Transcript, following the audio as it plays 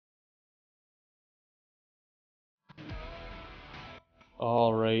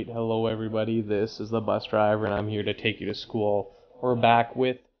Alright, hello everybody, this is the bus driver and I'm here to take you to school. We're back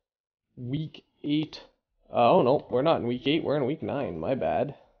with week 8. Oh no, we're not in week 8, we're in week 9, my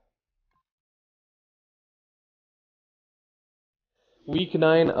bad. Week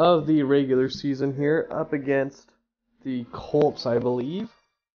 9 of the regular season here, up against the Colts, I believe.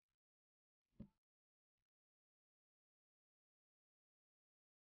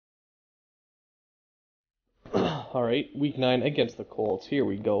 Alright, week 9 against the Colts, here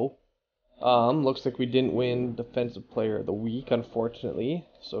we go. Looks like we didn't win Defensive Player of the Week, unfortunately.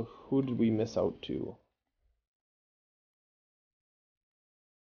 So who did we miss out to?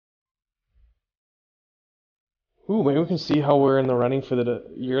 Ooh, maybe we can see how we're in the running for the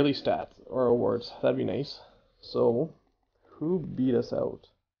yearly stats or awards. That'd be nice. So, who beat us out?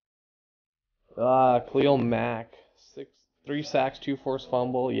 Khalil Mack. 3 sacks, 2 forced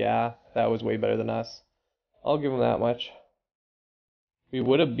fumble. Yeah, that was way better than us. I'll give him that much. We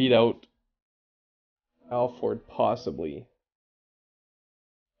would have beat out Alford, possibly.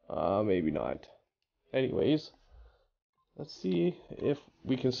 Maybe not. Anyways, let's see if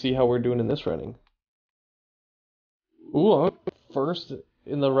we can see how we're doing in this running. Ooh, I'm first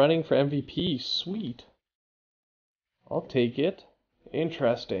in the running for MVP. Sweet. I'll take it.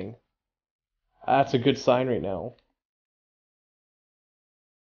 Interesting. That's a good sign right now.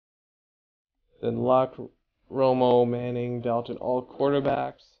 Then Luck, Romo, Manning, Dalton, all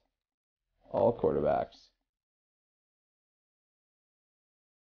quarterbacks. All quarterbacks.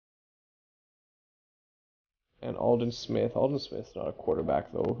 And Alden Smith. Alden Smith's not a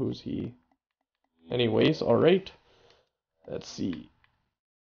quarterback though. Who's he? Anyways, alright. Let's see.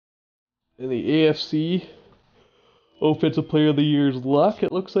 In the AFC, Offensive Player of the Year is Luck,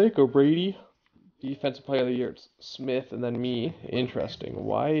 it looks like, or Brady. Defensive Player of the Year, it's Smith, and then me. Interesting.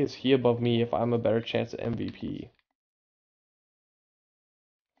 Why is he above me if I'm a better chance at MVP?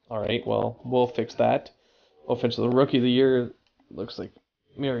 Alright, well, we'll fix that. Offensive Rookie of the Year looks like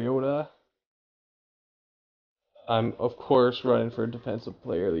Mariota. I'm, of course, running for Defensive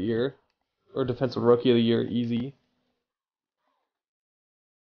Player of the Year. Or Defensive Rookie of the Year, easy.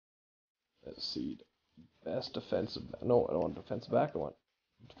 Let's see. Best defensive... No, I don't want defensive back. I want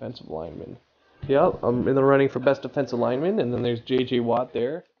defensive lineman. Yeah, I'm in the running for best defensive lineman. And then there's J.J. Watt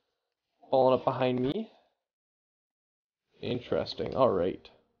there. Falling up behind me. Interesting. Alright.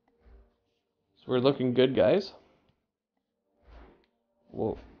 So we're looking good, guys.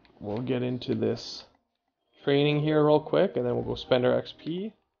 We'll get into this training here real quick, and then we'll go spend our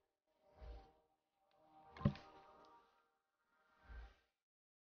XP.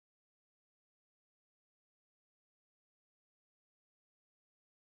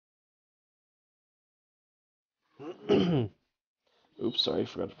 Oops, sorry,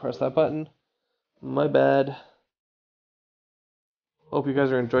 forgot to press that button. My bad. Hope you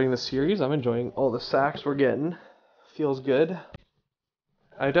guys are enjoying the series. I'm enjoying all the sacks we're getting. Feels good.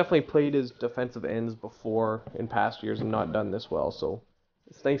 I definitely played as defensive ends before in past years and not done this well, so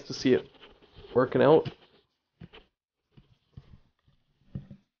it's nice to see it working out.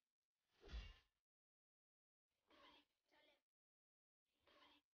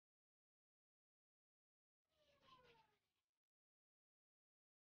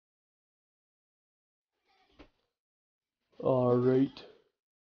 Alright.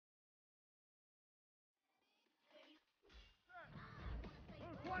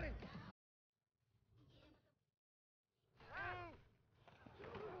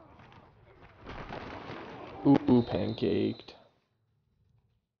 Ooh, pancaked.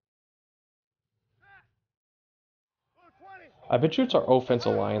 I bet you it's our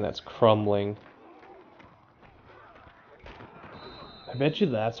offensive line that's crumbling. I bet you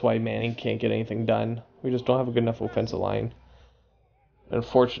that's why Manning can't get anything done. We just don't have a good enough offensive line.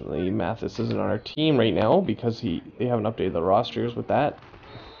 Unfortunately, Mathis isn't on our team right now because they haven't updated the rosters with that.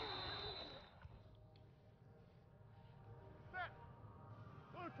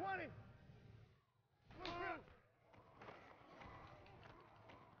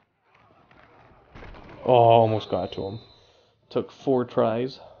 Oh, almost got to him. Took 4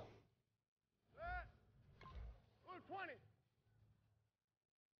 tries.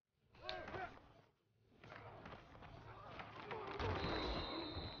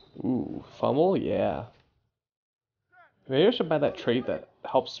 Ooh, fumble? Yeah. Maybe I should buy that trait that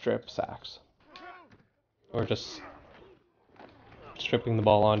helps strip sacks. Or just stripping the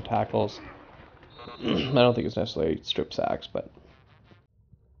ball on tackles. I don't think it's necessarily strip sacks, but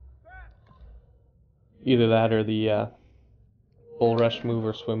either that or the bull rush move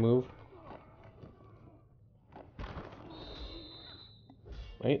or swim move.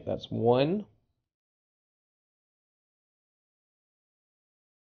 Right, that's 1.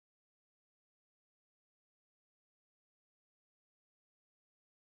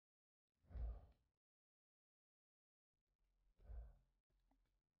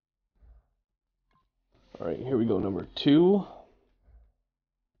 Alright, here we go, number 2.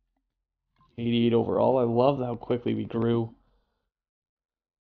 88 overall. I love how quickly we grew.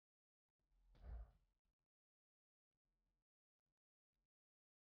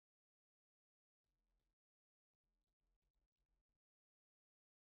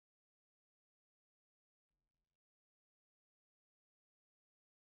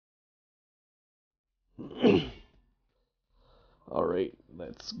 Alright,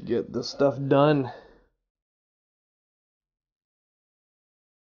 let's get this stuff done.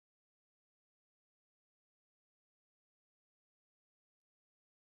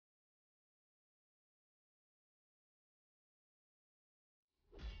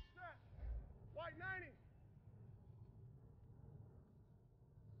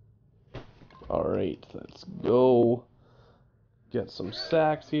 Alright, let's go. Get some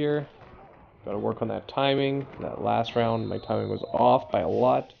sacks here. Gotta work on that timing. That last round, my timing was off by a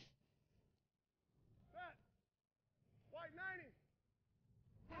lot.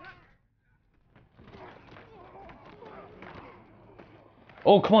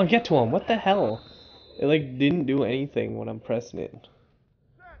 Oh, come on, get to him. What the hell? It like didn't do anything when I'm pressing it.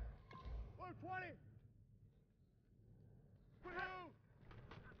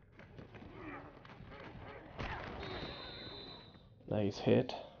 Nice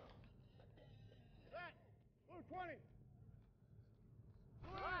hit.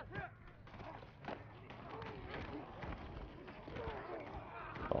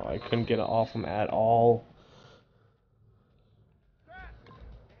 Oh, I couldn't get it off him at all.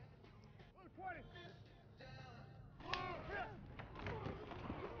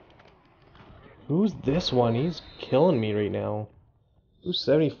 Who's this one? He's killing me right now. Who's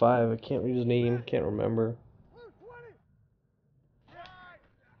 75? I can't read his name. Can't remember.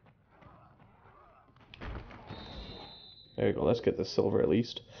 There you go. Let's get the silver at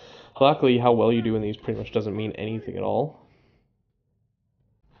least. Luckily, how well you do in these pretty much doesn't mean anything at all.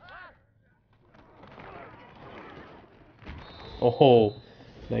 Oh,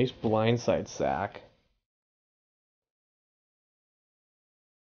 nice blindside sack.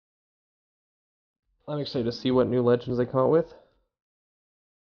 I'm excited to see what new legends they come out with.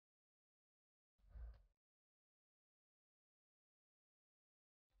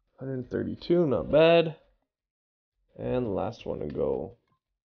 132, not bad. And the last one to go.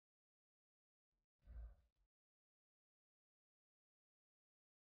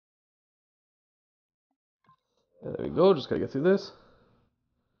 And there we go, just gotta get through this.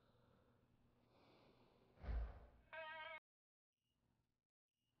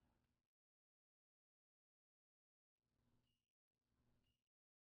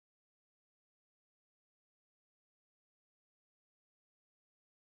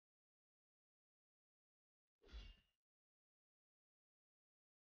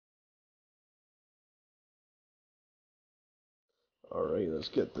 Alright, let's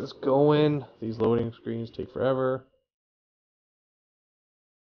get this going. These loading screens take forever.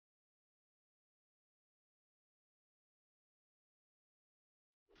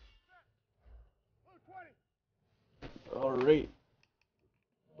 Alright.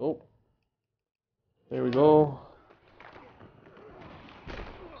 Oh. There we go.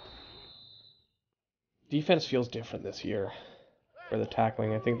 Defense feels different this year for the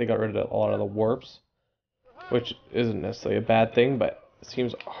tackling. I think they got rid of a lot of the warps, which isn't necessarily a bad thing, but it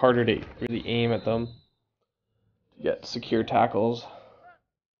seems harder to really aim at them to get secure tackles.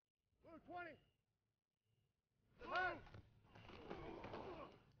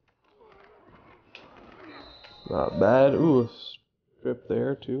 Not bad. Ooh, strip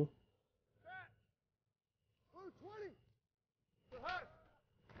there too.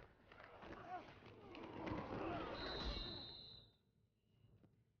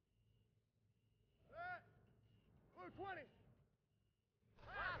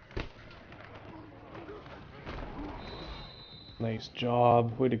 Nice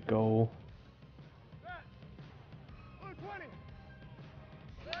job. Way to go.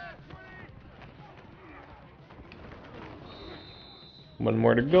 One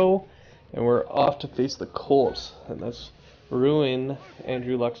more to go, and we're off to face the Colts, and that's ruin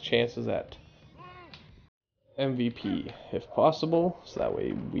Andrew Luck's chances at MVP, if possible, so that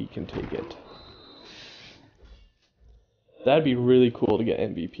way we can take it. That'd be really cool to get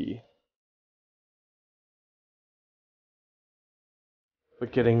MVP.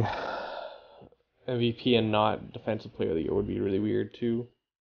 But getting MVP and not Defensive Player of the Year would be really weird too.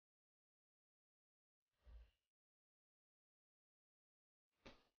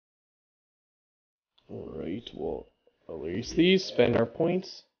 Alright, we'll erase these, spend our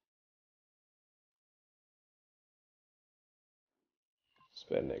points.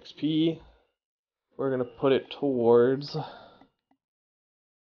 Spend XP. we're gonna put it towards.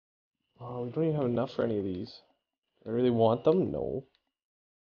 Oh, we don't even have enough for any of these. Do I really want them? No.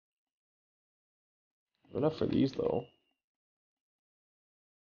 Enough for these though.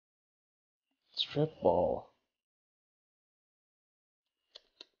 Strip ball.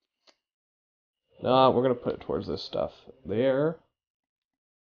 Nah, we're gonna put it towards this stuff. There.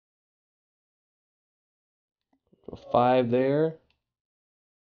 A 5 there.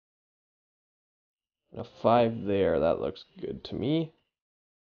 And a 5 there. That looks good to me.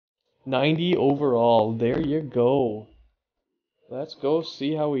 90 overall. There you go. Let's go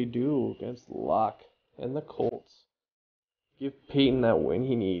see how we do against Locke and the Colts. Give Peyton that win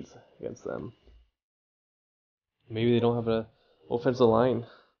he needs against them. Maybe they don't have an offensive line.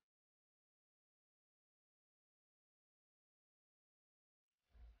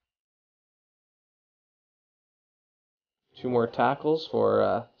 Two more tackles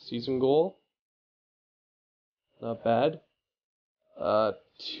for season goal. Not bad.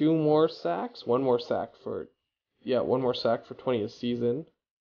 2 more sacks. One more sack for 20 a season.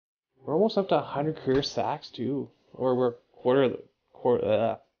 We're almost up to 100 career sacks too. Or we're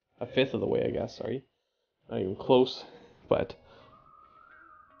a fifth of the way, I guess. Sorry, not even close. But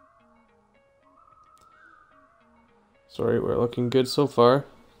sorry, we're looking good so far.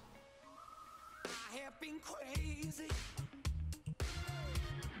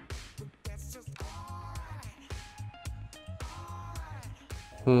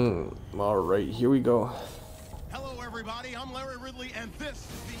 Alright, here we go. Hello everybody, I'm Larry Ridley and this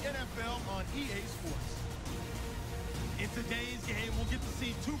is the NFL on EA Sports. In today's game, we'll get to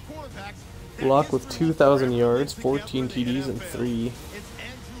see two quarterbacks. Locke with 2,000 yards, 14 TDs, and 3.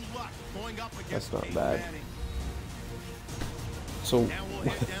 That's not bad. So,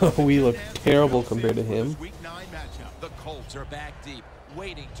 we look terrible compared to him. The Colts are back deep,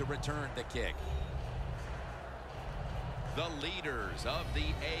 waiting to return the kick. The leaders of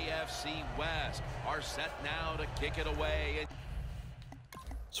the AFC West are set now to kick it away.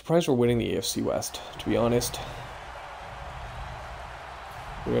 Surprised we're winning the AFC West, to be honest.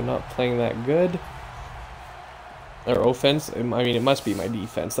 We are not playing that good. Our offense, I mean, it must be my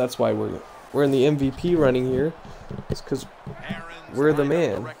defense. That's why we're in the MVP running here. It's because we're the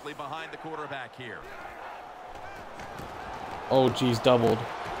man. Behind the quarterback here. Oh, geez, doubled.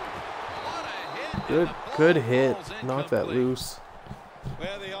 Good hit. Knock that loose.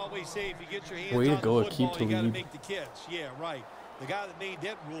 Well, they always say if you get your hands Way to on go, the keep football, the you gotta lead. make the catch. Yeah, right. The guy that made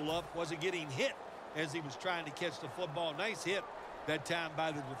that rule up wasn't getting hit as he was trying to catch the football. Nice hit that time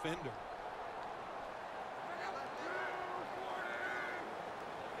by the defender.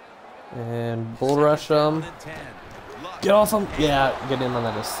 And bull rush him. Get off him. Yeah, get in on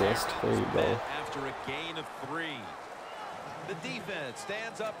that assist. There you go. After a gain of 3. The defense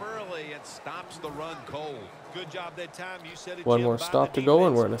stands up early and stops the run cold. Good job that time. You said it. One more stop to go,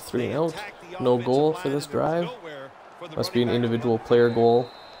 and we're in a 3-and-out. No goal for this drive. Must be an individual player goal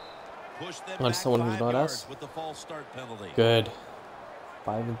on someone who's not us. Good.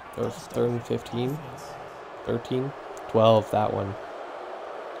 3rd and 15. 13. 12. That one.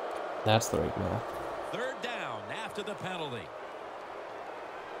 That's the right math. 3rd down after the penalty.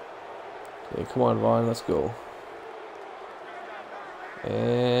 Okay, come on, Vaughn. Let's go.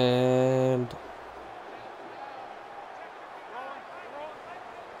 And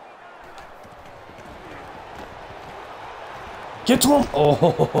get to him!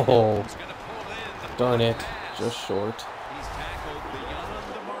 Oh, darn it, just short. He's tackled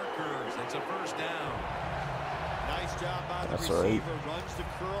beyond the markers. It's a 1st down. Nice job by the That's receiver. alright. Runs the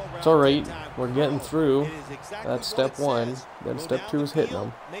curl It's alright. route. We're getting through. It is exactly That's what step it 1. says. Then Go step down 2 the is hitting field,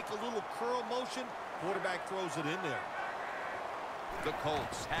 them. Make a little curl motion. Quarterback throws it in there. The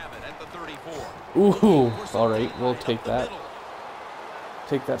Colts have it at the 34. Ooh, alright, we'll take that.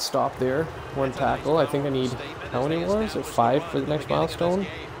 Take that stop there. 1 tackle. I think I need, how many more? Is it 5 for the next milestone?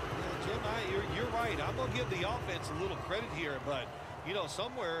 Jim, you're right. I'm going to give the offense a little credit here, but, you know,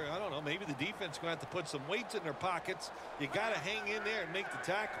 somewhere, I don't know, maybe the defense is going to have to put some weights in their pockets. You got to hang in there and make the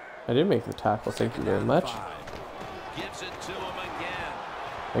tackle. I did make the tackle, thank you very much. Gives it to him again.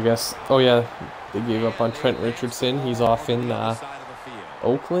 I guess, oh yeah, they gave up on Trent Richardson. He's off in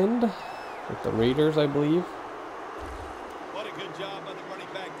Oakland with the Raiders, I believe. What a good job by the running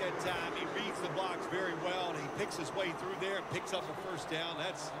back that time. He reads the blocks very well, and he picks his way through there and picks up a 1st down.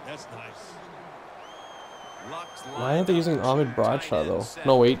 That's nice. Why aren't they using Ahmed Bradshaw, though?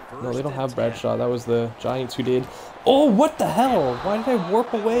 No, wait. No, they don't have Bradshaw. That was the Giants who did. Oh, what the hell? Why did I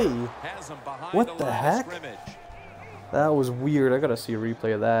warp away? What the heck? That was weird. I gotta see a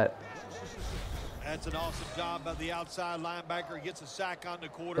replay of that. That's an awesome job by the outside linebacker. Gets a sack on the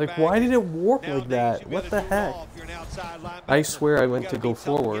quarterback. Like, why did it warp like that? What the heck? I swear I went to go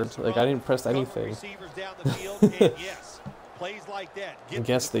forward. Like, I didn't press anything. I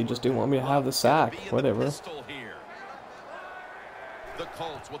guess they just didn't want me to have the sack. Whatever. The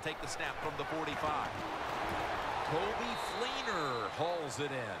Colts will take the snap from the 45. Toby Fleener hauls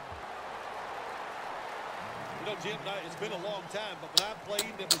it in. You know, Jim, it's been a long time, but when I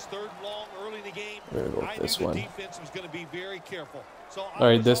played, it was third and long early in the game. We're gonna go with this one. Defense was going to be very careful. So all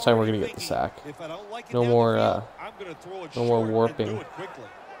right, this time we're gonna get the sack. If I don't like it no more, I'm going to throw it no more warping. And do it quickly.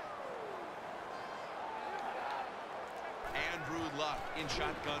 Andrew Luck in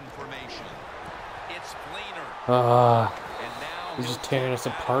shotgun formation. It's Fleener. And now he's just tearing us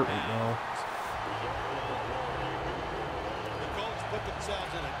apart right now. The Colts put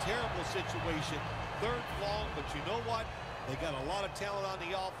themselves in a terrible situation. Third and long, but you know what? They got a lot of talent on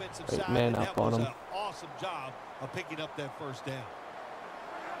the offensive side. Man and up that on was him. an awesome job of picking up that first down.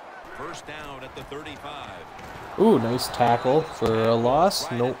 First down at the 35. Ooh, nice tackle for a loss.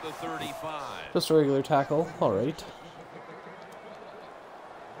 Right Nope. at the 35. Just a regular tackle. All right.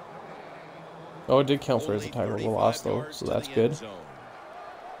 Oh, it did count for as a tackle of a loss, though, so that's good.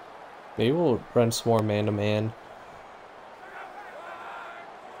 Maybe we'll run some more man-to-man.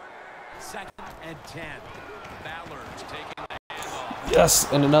 Second and 10. Ballard's taking the handoff. Yes,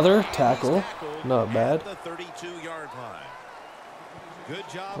 and another tackle. Not bad. The 32-yard line. Good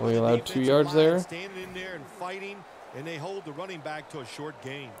job. Only allowed 2 yards there. Standing in there and fighting, and they hold the running back to a short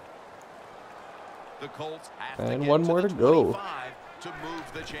gain. The Colts have And to one get more to to the go. 25 to move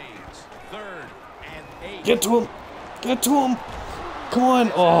the chains. Third and 8. Get to him! Get to him! Come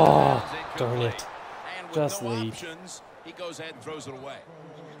on! Oh, darn it. And with Just no lead. options, he goes ahead and throws it away.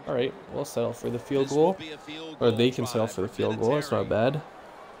 All right, we'll settle for the field This will goal. be a field Or goal they can try settle for the for field goal. It's not bad.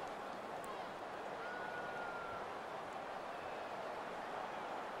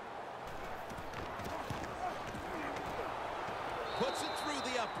 Puts it through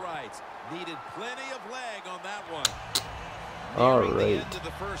the uprights. Needed plenty of leg on that one. All Nearing the right. end of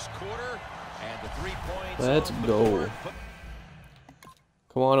the first quarter, and the 3 points Let's on the go. board.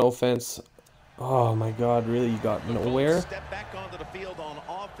 Come on, offense. Oh my God, really? You got nowhere? Step back onto the field on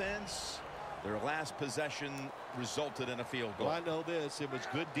offense. Their last possession resulted in a field goal. Well, I know this. It was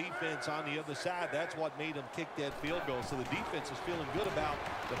good defense on the other side. That's what made them kick that field goal. So the defense is feeling good about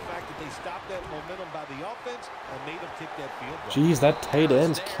the fact that they stopped that momentum by the offense and made them kick that field goal. Jeez, that tight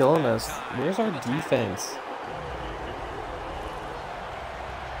end's killing us. Where's our defense?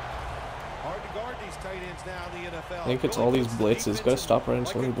 Hard to guard these tight ends now in the NFL. I think it's all these blitzes. Gotta stop running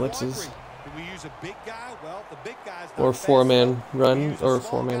so many blitzes. Can we use a big guy? Well, the big guy's not Or fast four-man enough. run, We use a or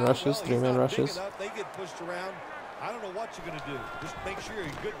small four-man guy. rushes, Well, he's three-man not big rushes. enough. They get pushed around. I don't know what you're going to do. Just make sure you're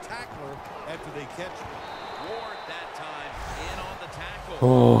a good tackler after they catch you. Ward that time in on the tackle.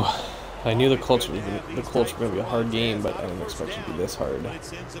 Oh, I knew the Colts were gonna be a hard game, but I didn't expect it to be this hard. But it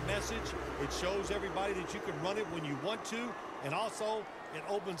sends a message. It shows everybody that you can run it when you want to, and also it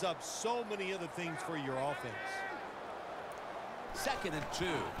opens up so many other things for your offense. Second and 2.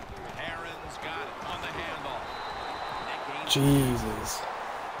 Aaron's got it on the handle. Jesus.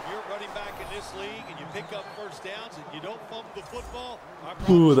 You're running back in this league and you pick up first downs and you don't fumble the football.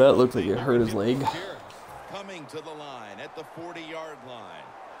 Ooh, that looked like it hurt his leg. Coming to the line at the 40-yard line.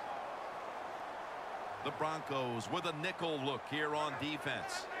 The Broncos with a nickel look here on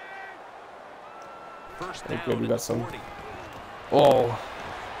defense. First down. Good, we got some. 40. Oh.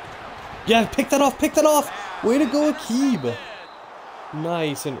 Yeah, pick that off, pick that off. Way to go, Akeem.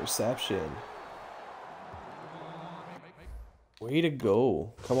 Nice interception. Way to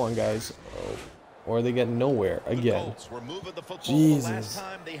go. Come on, guys. Oh. Or they get nowhere again. Jesus. Last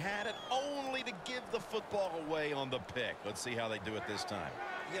time they had it only to give the football away on the pick. Let's see how they do it this time.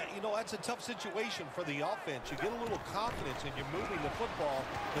 Yeah, you know, that's a tough situation for the offense. You get a little confidence and you're moving the football,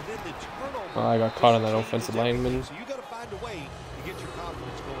 and then the turnover. Oh, I got caught on that offensive lineman. So you got to find a way to get your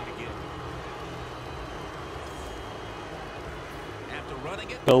confidence going again. After running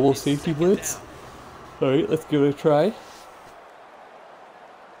it, Double safety blitz. All right, let's give it a try.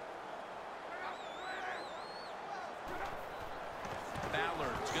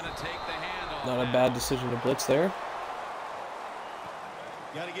 Ballard's gonna take the handoff. Not a bad decision to blitz there.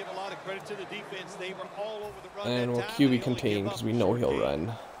 Got to give a lot of credit to the defense. They were all over the run. And that we'll time, QB they only contain gave because up we a know short he'll gain.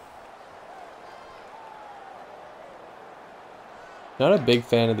 run. Not a big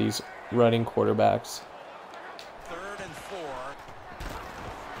fan of these running quarterbacks. 3rd and 4.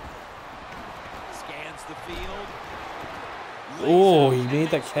 Scans the field. Oh, he made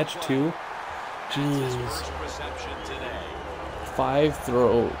that catch too. Jeez. First reception today. 5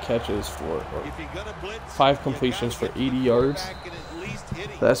 throw catches for, or 5 completions for 80 yards.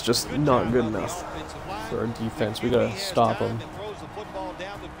 That's just not good enough for our defense. We gotta stop them.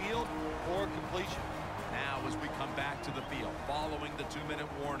 Now as we come back to the field, following the 2-minute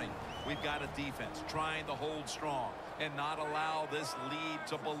warning, we've got a defense trying to hold strong and not allow this lead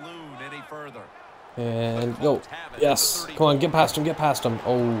to balloon any further. And go. Yes. Come on, get past him, get past him.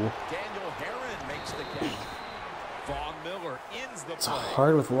 Oh. Daniel Herron makes the catch. Vaughn Miller ends the It's play.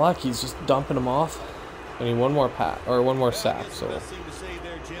 hard with luck. He's just dumping him off. I need one more pat or one more sack, so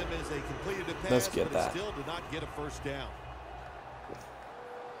let's get that. Still did not get a first down.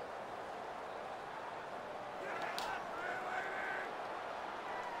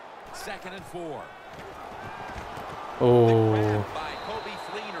 Second and 4. Oh.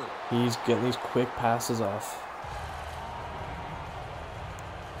 He's getting these quick passes off.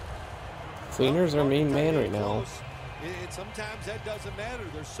 Fleener's our main man right now. Sometimes that doesn't matter.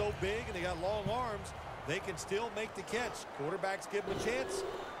 They're so big and they got long arms. They can still make the catch. Quarterbacks give them a chance.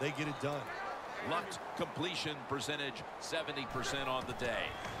 They get it done. Luck's completion percentage 70% on the day.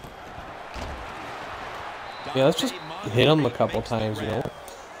 Yeah, let's just hit him a couple times, you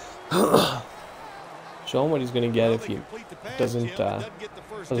know. Show him what he's gonna get if he doesn't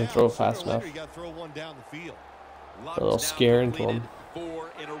throw fast enough. A little scare into him.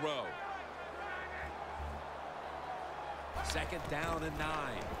 4 in a row. Second down and 9.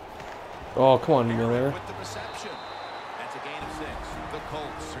 Oh, come on, Miller. With the reception. That's a gain of 6. The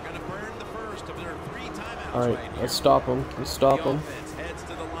Colts are going to burn the first of their 3 timeouts. All right, let's stop him. Let's stop him. The offense heads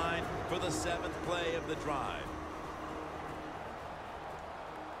to the line for the 7th play of the drive.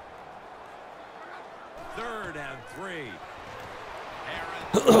 3rd and 3.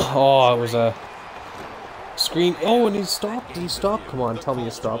 Oh, it was a screen. Oh, and he stopped. He stopped. Come on, tell me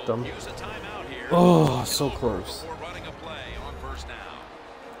you stopped him. Oh, so close.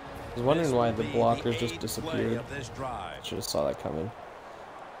 I was wondering why the blockers just disappeared. Should have saw that coming.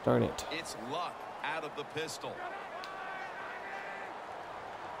 Darn it. It's Luck out of the pistol.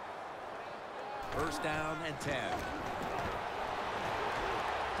 First down and 10.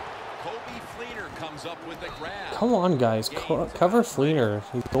 Kobe Fleener comes up with the grab. Come on, guys. Cover Fleener.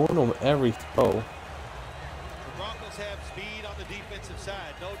 He's going to him every throw. The Broncos have speed on the defensive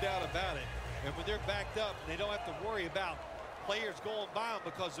side, no doubt about it. And when they're backed up, they don't have to worry about players going by them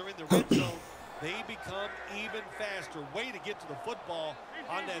because they're in the red zone. They become even faster. Way to get to the football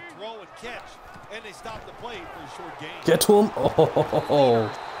on that throw and catch. And they stop the play for a short gain. Get to him.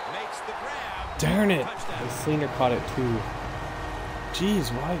 Oh. Makes the grab. Darn it. And Fleener caught it too.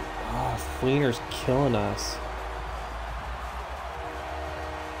 Jeez, why? Ah, Fleener's killing us.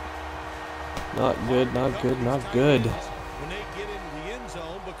 Not good, not good, not good. When they get into the end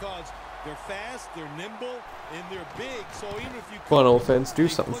zone because they're fast, they're nimble, and they're big. So even if you come on, offense, do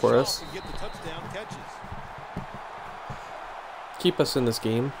something for us. get the touchdown catches. Keep us in this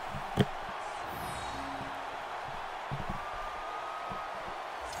game.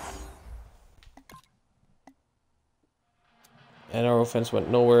 And our offense went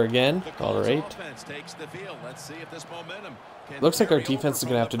nowhere again. All right. Looks like our defense is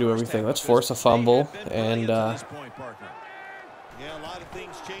going to have to do everything. Let's force a fumble and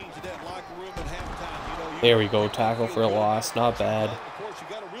there we go. Tackle for a loss. Not bad. Of course, you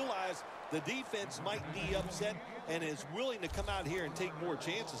got to realize the defense might be upset and is willing to come out here and take more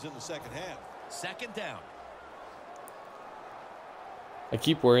chances in the second half. Second down. I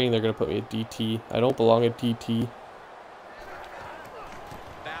keep worrying they're going to put me at DT. I don't belong at DT.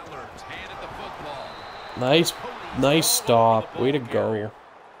 Nice stop. Way to go.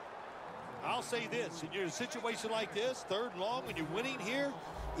 I'll say this, in your situation like this, 3rd and long, when you're winning here,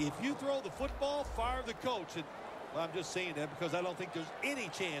 if you throw the football, fire the coach. And I'm just saying that because I don't think there's any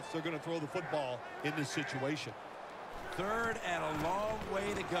chance they're going to throw the football in this situation. 3rd and a long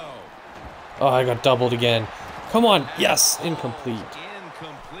way to go. Oh, I got doubled again. Come on. Yes. Incomplete.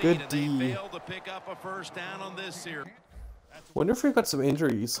 Good D. They failed to pick up a first down on this series. Wonder if we've got some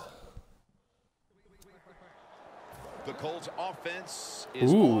injuries. The Colts offense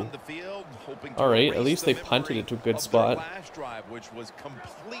is on the field, hoping to all right, at least they punted it to a good spot. Last drive, which was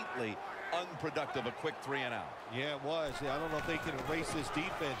completely unproductive, a quick 3 and out. Yeah, it was. I don't know if they can erase this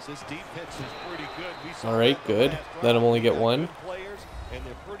defense. This defense is pretty good. All right, good. Let them only get one. Players, and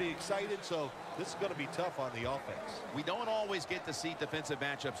they're pretty excited, so this is going to be tough on the offense. We don't always get to see defensive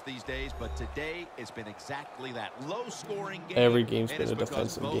matchups these days, but today it's been exactly that. Low-scoring game. Every game's been a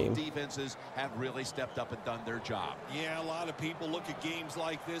defensive game. Both defenses have really stepped up and done their job. Yeah, a lot of people look at games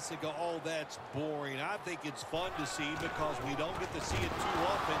like this and go, oh, that's boring. I think it's fun to see because we don't get to see it too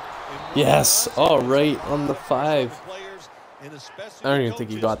often. Yes, all right, on the 5. Players and especially I don't even think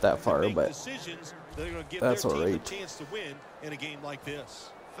he got that far, but that's all right. Chance to win in a game like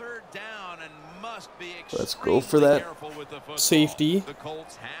this. Third down and must be Let's go for that safety. The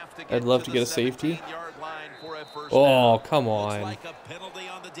Colts have to I'd love to get a safety. 17-yard line for a first Oh, down. come Looks on. like a penalty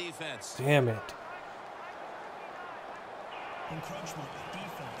on the defense. Damn it. Encroachment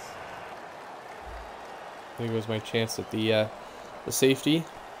defense. I think it was my chance at the safety.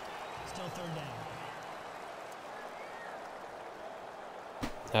 Still third down.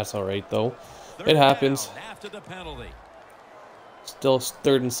 That's all right though. Third It happens. down after the penalty. Still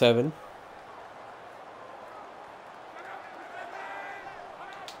 3rd and 7.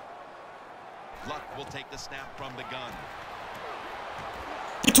 Luck will take the snap from the gun.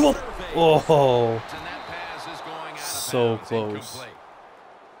 Get to him! Oh, And that pass is going out of so bounds. close. Incomplete.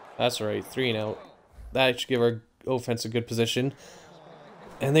 That's all right. 3 and out. That should give our offense a good position.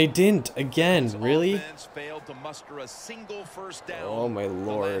 And they didn't again. Really? Offense failed to muster a single first down. Oh my The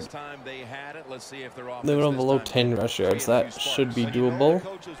lord. last time they had it. Let's see if their offense They went on this below time 10 rush yards. That should be doable.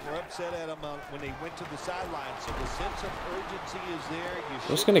 Coaches were upset at them when they went to the sideline, so the sense of urgency is there. I'm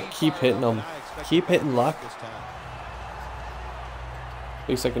just gonna keep hitting them. Keep hitting Luck. At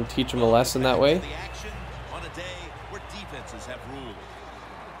least I can teach them a lesson that way. The action on a day where defenses have ruled.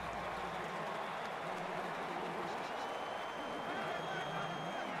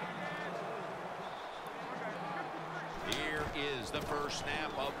 Here is the first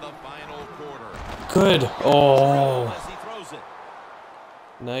snap of the final quarter. Good. Oh, As he throws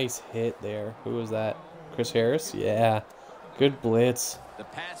it. nice hit there. Who was that? Chris Harris? Yeah. Good blitz. The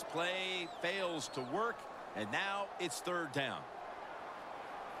pass play fails to work, and now it's third down.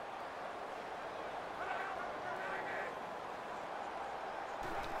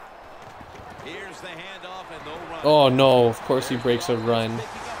 Here's the handoff, and they'll run. Oh no, of course he breaks a run. Picking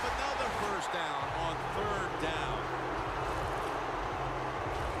up another first down on third down.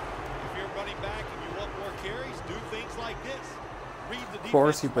 If you're running back and you want more carries, do things like this. Read the Of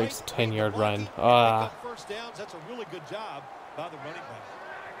course he defense breaks a right, 10-yard run. pick Ah. up first downs. That's a really good job by the running back.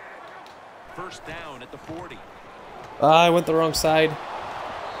 First down at the 40. I went the wrong side.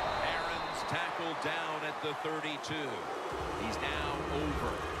 Aaron's tackled down at the 32. He's now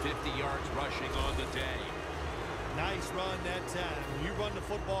over 50 yards rushing on the day. Nice run that time. When you run the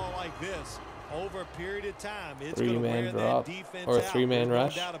football like this over a period of time, it's going to wear 3-man that drop defense or a out. 3-man There's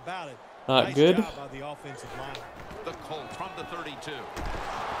rush. No doubt about it. Not Nice good. job by the offensive line. The Colts from the 32.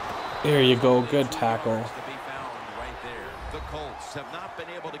 There you go. Good tackle. To be found right there. The Colts have not been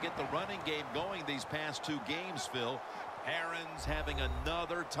able to get the running game going these past 2 games, Phil. Aaron's having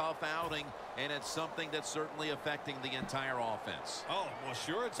another tough outing, and it's something that's certainly affecting the entire offense. Oh, well,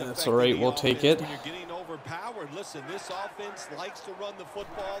 sure, it's That's affecting all right, the we'll take offense it. when you're getting overpowered. Listen, this offense likes to run the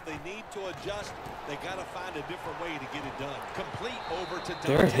football. They need to adjust. They got to find a different way to get it done. Complete over to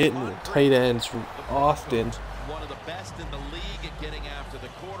They're hitting tight ends often. One of the best in the league at getting after the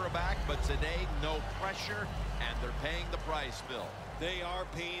quarterback, but today no pressure, and they're paying the price, Phil. They are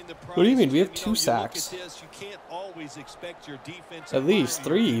paying the price. What do you mean? We have You 2 know, you look sacks. at this, you can't always expect your defense At least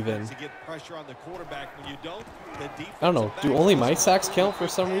 3 even. to get pressure on the quarterback. When you don't, the defense. I don't know. Do only my sacks count for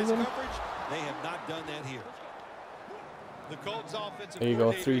some reason? They have not done that here. The Colts offensive There you go,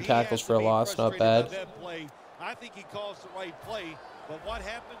 coordinator, 3 he tackles has for to a be loss, not frustrated bad. by that play. I think he calls the right play, but what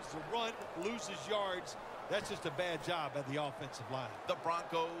happens? The run loses yards. That's just a bad job at the offensive line. The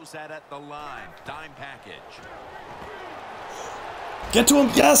Broncos at the line. Dime package. Get to him.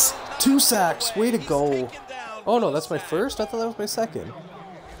 Yes. 2 sacks. Way to go. Oh no, that's my first? I thought that was my second.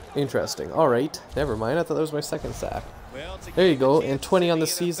 Interesting. All right. Never mind. I thought that was my second sack. There you go. And 20 on the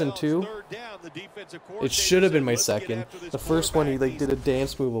season too. It should have been my second. The first one he like did a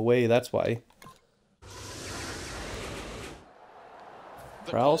dance move away. That's why.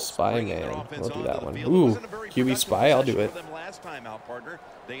 Prowl Spy Man. We'll do that one. Ooh, QB Spy. I'll do it. Last time out, partner,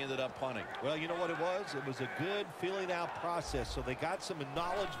 they ended up punting. Well, you know what it was? It was a good feeling out process. So they got some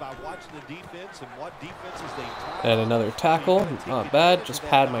knowledge by watching the defense and what defenses they tried. And another tackle. Not bad. Just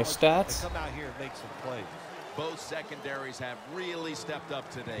pad my stats. Come out here and make some plays. Both secondaries have really stepped up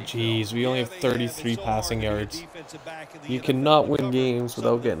today. Jeez, we only have 33 passing yards. You cannot win games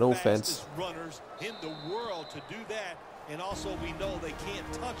without getting offense. Runners in the world to do that. And also we know they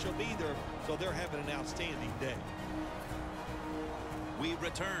can't touch them either, so they're having an outstanding day. We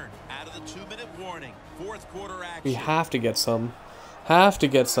return out of the 2-minute warning. 4th quarter action. We have to get some.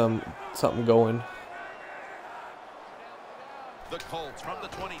 Something going. The Colts from the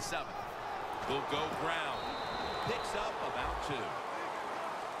 27. Will go ground. Picks up about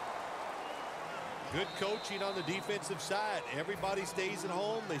 2. Good coaching on the defensive side. Everybody stays at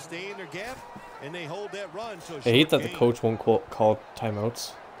home. They stay in their gap, and they hold that run to a I hate that short the gain. coach won't call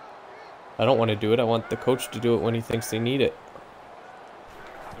timeouts. I don't want to do it. I want the coach to do it when he thinks they need it.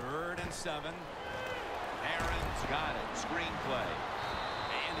 3rd and 7. Aaron's got it. Screenplay.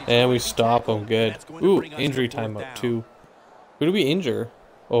 And we stop him. Good. Ooh, injury timeout too. Who do we injure?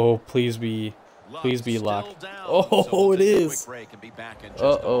 Oh, please be Luck. Oh, it is.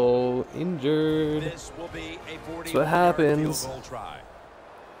 Uh-oh, injured. This will be a That's what happens. field goal try.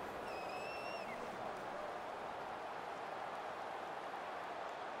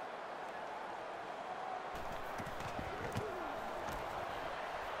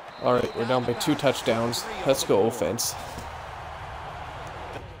 All right, we're down by 2 touchdowns. Let's go offense.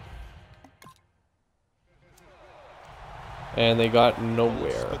 And they got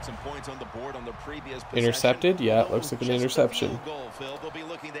nowhere. Put some points on the board on the previous possession. Intercepted? Yeah, it looks like an Just a interception. field goal, Phil. They'll be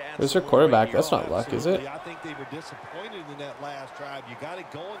looking to add Where's their some more quarterback? right That's here. not Luck, is it? I think they were disappointed in that last drive. You got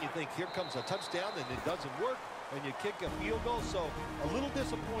it going. You think here comes a touchdown, and it doesn't work, and you kick a field goal. So a little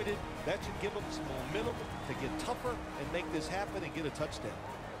disappointed. That should give them some momentum to get tougher and make this happen and get a touchdown.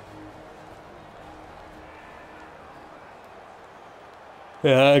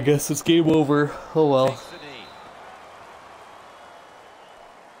 Yeah, I guess it's game over. Oh well. Takes the knee.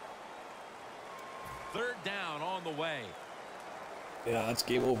 3rd down on the way. Yeah, it's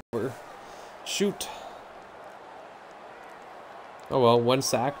game over. Shoot. Oh well, 1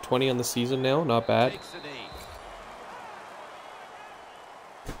 sack, 20 on the season now. Not bad. Takes the knee.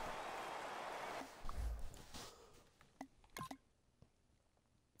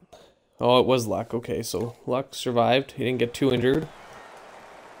 Oh, it was Luck. Okay, so Luck survived. He didn't get too injured.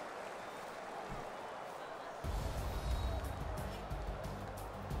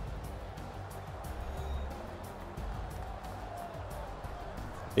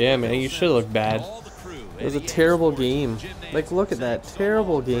 Yeah, man, you should look bad. It was a terrible game. Like, look at that.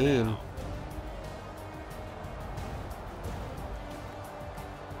 Terrible game.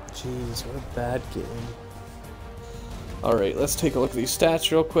 Jeez, what a bad game. Alright, let's take a look at these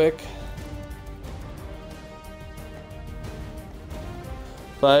stats real quick.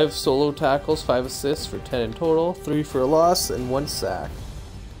 5 solo tackles, 5 assists for 10 in total, 3 for a loss, and 1 sack.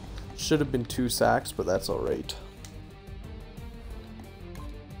 Should have been 2 sacks, but that's alright.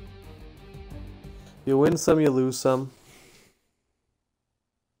 You win some, you lose some.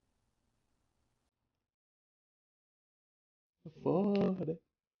 Fun.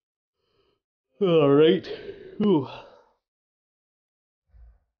 Alright. Ooh.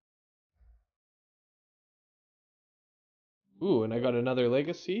 Ooh, and I got another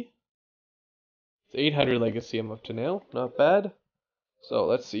legacy. It's 800 legacy I'm up to now. Not bad. So,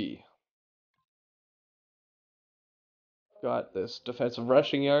 let's see. Got this defensive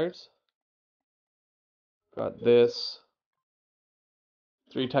rushing yards. Got this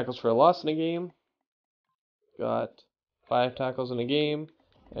 3 tackles for a loss in a game. Got 5 tackles in a game.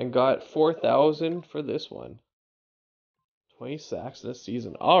 And got 4,000 for this one. 20 sacks this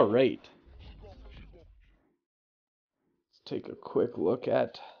season. Alright. Let's take a quick look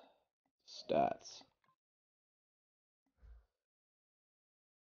at stats.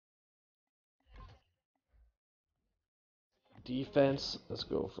 Defense. Let's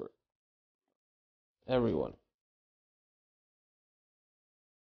go for everyone.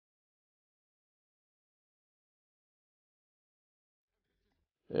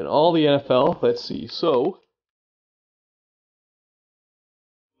 In all the NFL, let's see. So,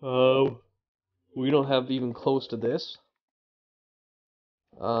 we don't have even close to this.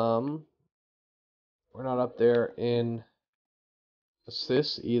 We're not up there in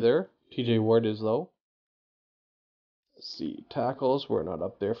assists either. TJ Ward is though. Let's see. Tackles, we're not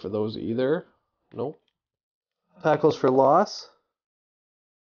up there for those either. Nope. Tackles for loss.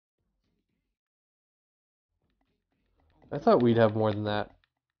 I thought we'd have more than that.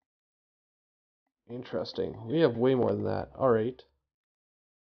 Interesting. We have way more than that. Alright.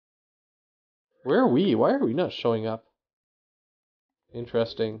 Where are we? Why are we not showing up?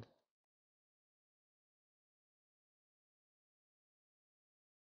 Interesting.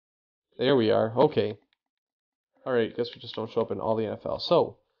 There we are. Okay. Alright, guess we just don't show up in all the NFL.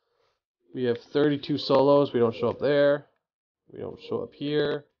 So, we have 32 solos. We don't show up there. We don't show up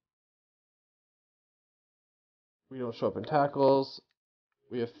here. We don't show up in tackles.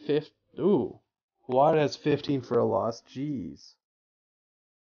 We have 50. Ooh. Watt has 15 for a loss. Jeez.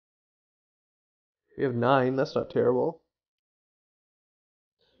 We have 9. That's not terrible.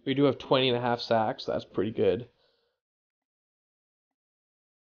 We do have 20.5 sacks. That's pretty good.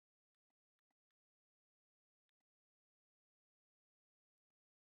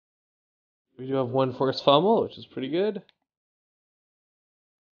 We do have one forced fumble, which is pretty good.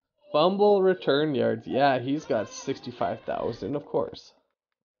 Fumble return yards. Yeah, he's got 65,000, of course.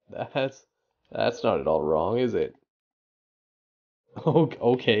 That's not at all wrong, is it?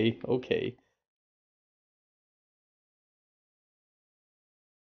 Okay, okay.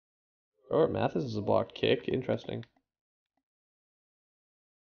 Robert Mathis is a blocked kick. Interesting.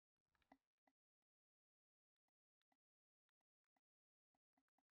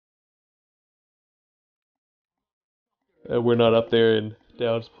 We're not up there in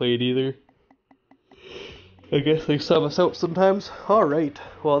downs played either. I guess they sub us out sometimes. Alright,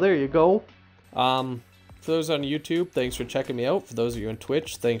 well there you go. For those on YouTube, thanks for checking me out. For those of you on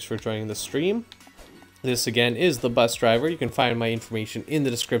Twitch, thanks for joining the stream. This again is The Bus Driver. You can find my information in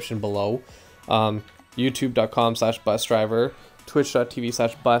the description below. YouTube.com/busdriver,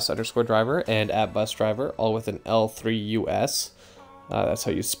 Twitch.tv/bus_driver, and @busdriver, all with an L3US. That's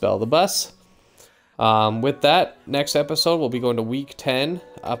how you spell the bus. With that, next episode, we'll be going to week 10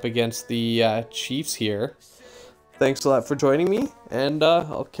 up against the Chiefs here. Thanks a lot for joining me, and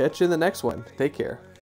I'll catch you in the next one. Take care.